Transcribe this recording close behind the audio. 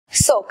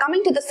So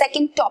coming to the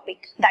second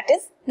topic, that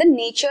is the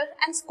nature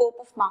and scope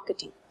of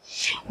marketing.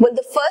 Well,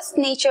 the first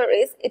nature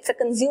is it's a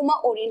consumer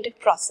oriented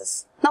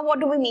process. Now what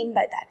do we mean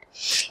by that?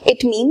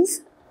 It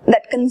means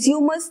that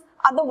consumers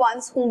are the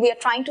ones whom we are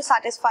trying to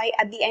satisfy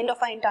at the end of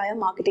our entire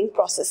marketing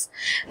process.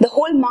 The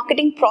whole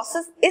marketing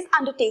process is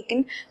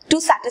undertaken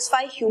to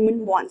satisfy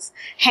human wants.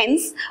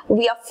 Hence,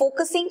 we are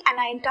focusing and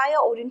our entire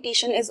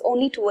orientation is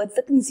only towards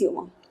the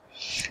consumer.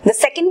 The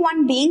second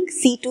one being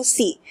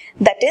C2C,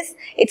 that is,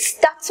 it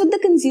starts with the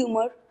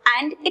consumer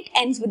and it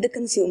ends with the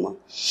consumer.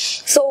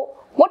 So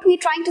what we're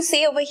trying to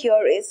say over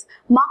here is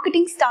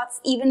marketing starts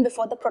even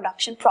before the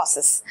production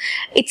process.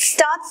 It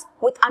starts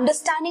with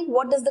understanding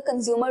what does the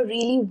consumer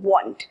really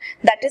want.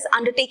 That is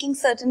undertaking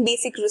certain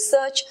basic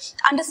research,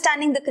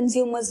 understanding the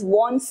consumer's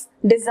wants,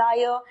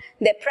 desire,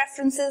 their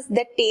preferences,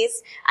 their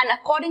taste, and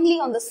accordingly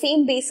on the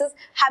same basis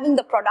having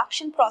the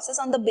production process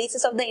on the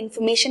basis of the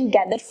information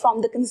gathered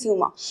from the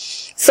consumer.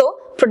 So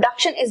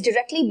production is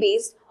directly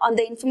based on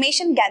the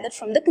information gathered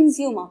from the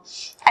consumer,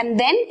 and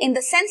then in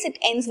the sense it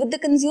ends with the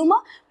consumer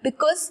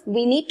because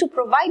we need to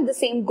provide the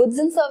same goods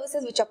and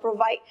services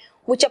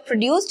which are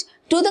produced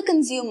to the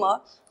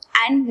consumer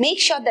and make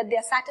sure that they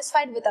are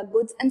satisfied with our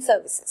goods and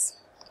services.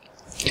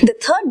 The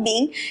third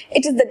being,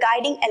 it is the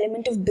guiding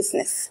element of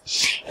business.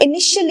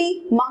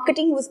 Initially,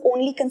 marketing was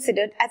only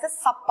considered as a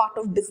sub-part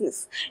of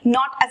business,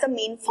 not as a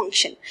main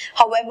function.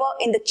 However,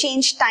 in the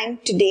changed time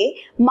today,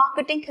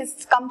 marketing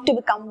has come to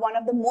become one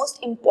of the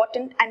most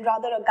important and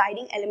rather a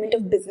guiding element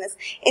of business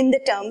in the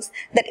terms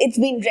that it's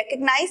been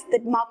recognized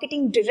that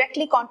marketing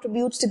directly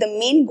contributes to the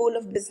main goal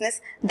of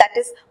business, that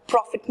is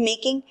profit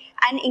making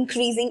and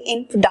increasing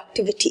in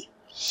productivity.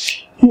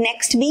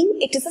 Next being,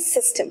 it is a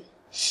system.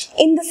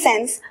 In the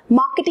sense,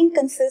 marketing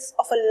consists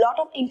of a lot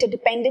of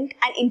interdependent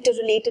and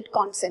interrelated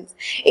concepts.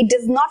 It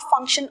does not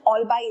function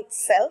all by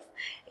itself.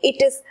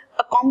 It is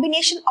a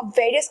combination of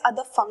various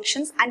other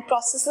functions and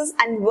processes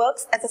and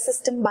works as a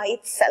system by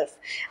itself,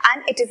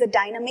 and it is a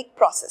dynamic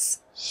process.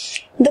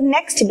 The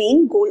next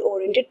being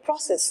goal-oriented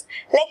process.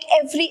 Like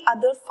every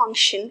other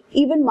function,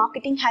 even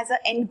marketing has an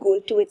end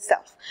goal to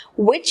itself,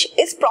 which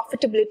is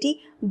profitability,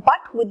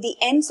 but with the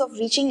ends of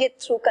reaching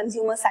it through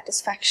consumer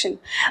satisfaction.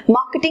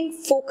 Marketing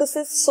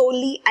focuses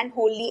solely and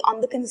wholly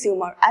on the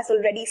consumer. As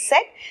already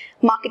said,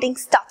 marketing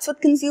starts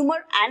with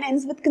consumer and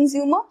ends with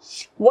consumer.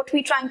 What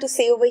we're trying to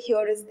say over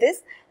here is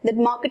this, that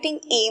marketing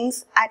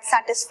aims at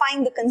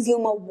satisfying the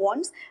consumer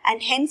wants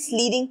and hence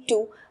leading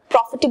to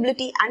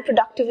profitability and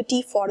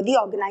productivity for the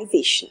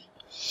organization.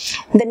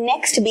 The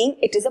next being,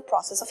 it is a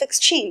process of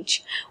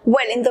exchange.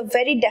 Well, in the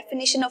very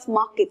definition of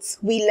markets,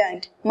 we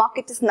learned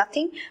market is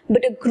nothing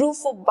but a group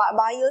of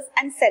buyers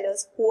and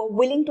sellers who are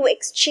willing to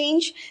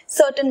exchange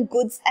certain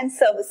goods and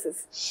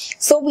services.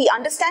 So we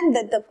understand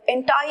that the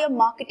entire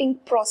marketing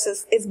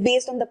process is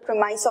based on the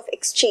premise of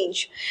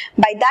exchange.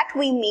 By that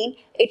we mean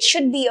it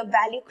should be a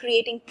value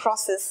creating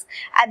process.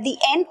 At the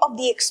end of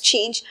the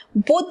exchange,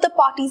 both the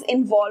parties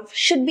involved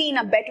should be in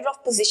a better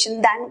off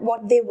position than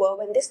what they were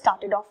when they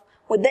started off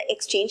with the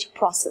exchange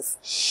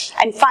process.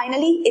 And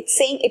finally, it's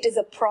saying it is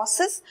a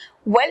process.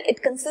 Well,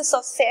 it consists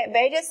of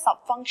various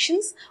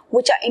sub-functions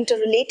which are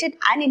interrelated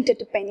and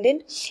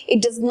interdependent.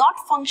 It does not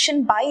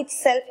function by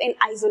itself in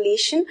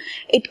isolation.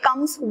 It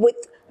comes with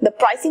the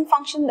pricing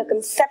function, the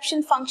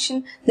conception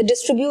function, the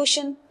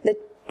distribution, the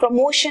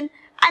promotion,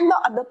 and the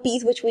other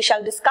piece which we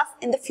shall discuss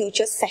in the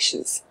future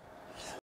sessions.